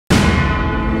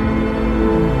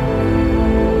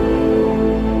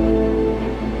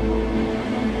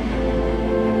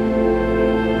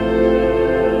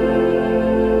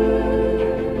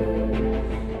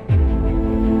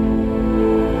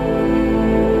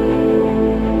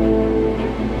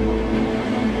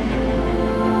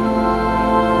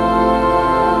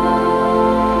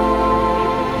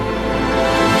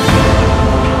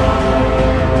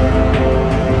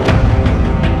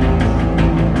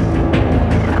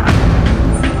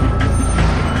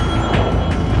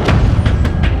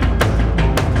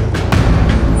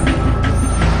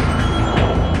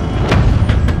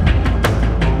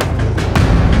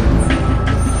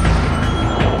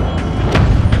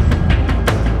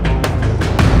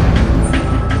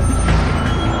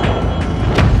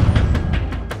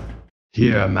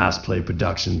Here at Mass Play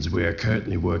Productions, we are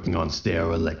currently working on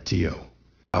Steorra Lectio,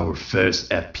 our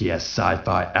first FPS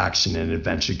sci-fi action and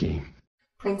adventure game.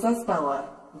 Princess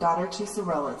Bella, daughter to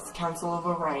Sorellis, Council of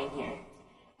Orion here.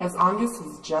 As Angus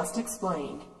has just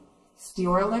explained,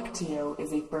 Steorra Lectio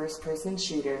is a first-person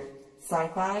shooter,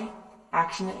 sci-fi,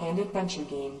 action and adventure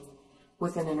game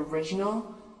with an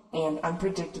original and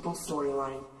unpredictable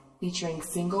storyline featuring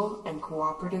single and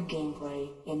cooperative gameplay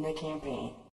in the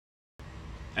campaign.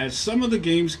 As some of the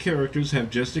game's characters have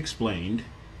just explained,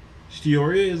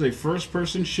 Steorra is a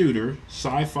first-person shooter,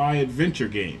 sci-fi adventure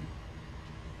game.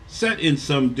 Set in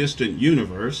some distant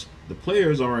universe, the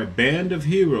players are a band of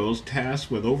heroes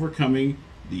tasked with overcoming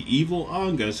the evil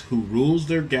Angus who rules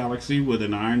their galaxy with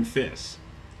an iron fist.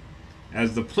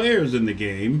 As the players in the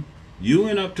game, you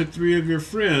and up to 3 of your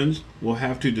friends will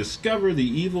have to discover the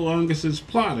evil Angus's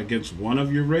plot against one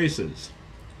of your races.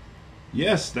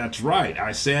 Yes, that's right,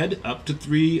 I said up to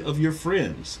 3 of your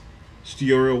friends.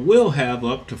 Steorra will have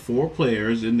up to 4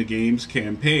 players in the game's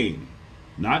campaign.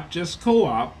 Not just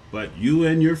co-op, but you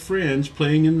and your friends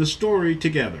playing in the story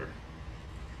together.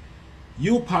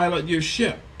 You'll pilot your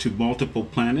ship to multiple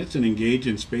planets and engage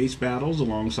in space battles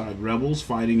alongside rebels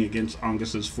fighting against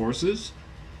Angus's forces.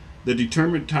 The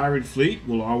determined tyrant fleet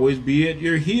will always be at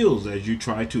your heels as you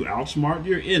try to outsmart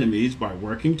your enemies by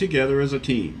working together as a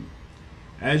team.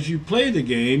 As you play the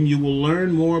game, you will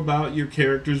learn more about your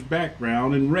character's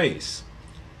background and race,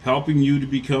 helping you to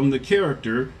become the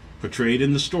character portrayed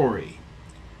in the story.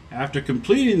 After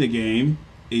completing the game,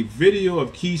 a video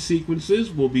of key sequences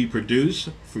will be produced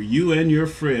for you and your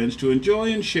friends to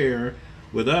enjoy and share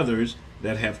with others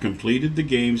that have completed the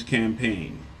game's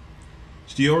campaign.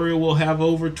 Steorra will have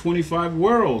over 25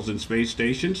 worlds and space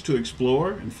stations to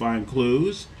explore and find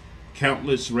clues,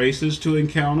 countless races to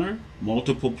encounter,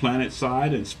 multiple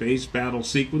planet-side and space battle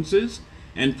sequences,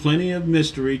 and plenty of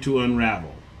mystery to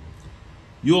unravel.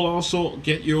 You'll also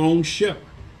get your own ship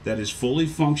that is fully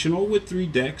functional with 3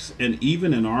 decks and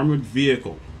even an armored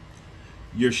vehicle.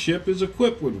 Your ship is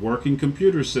equipped with working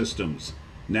computer systems,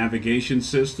 navigation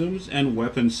systems, and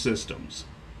weapons systems.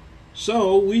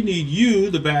 So we need you,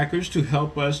 the backers, to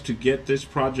help us to get this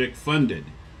project funded.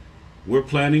 We're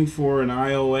planning for an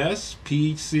iOS,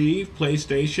 PC,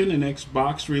 PlayStation, and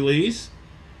Xbox release,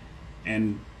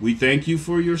 and we thank you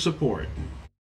for your support.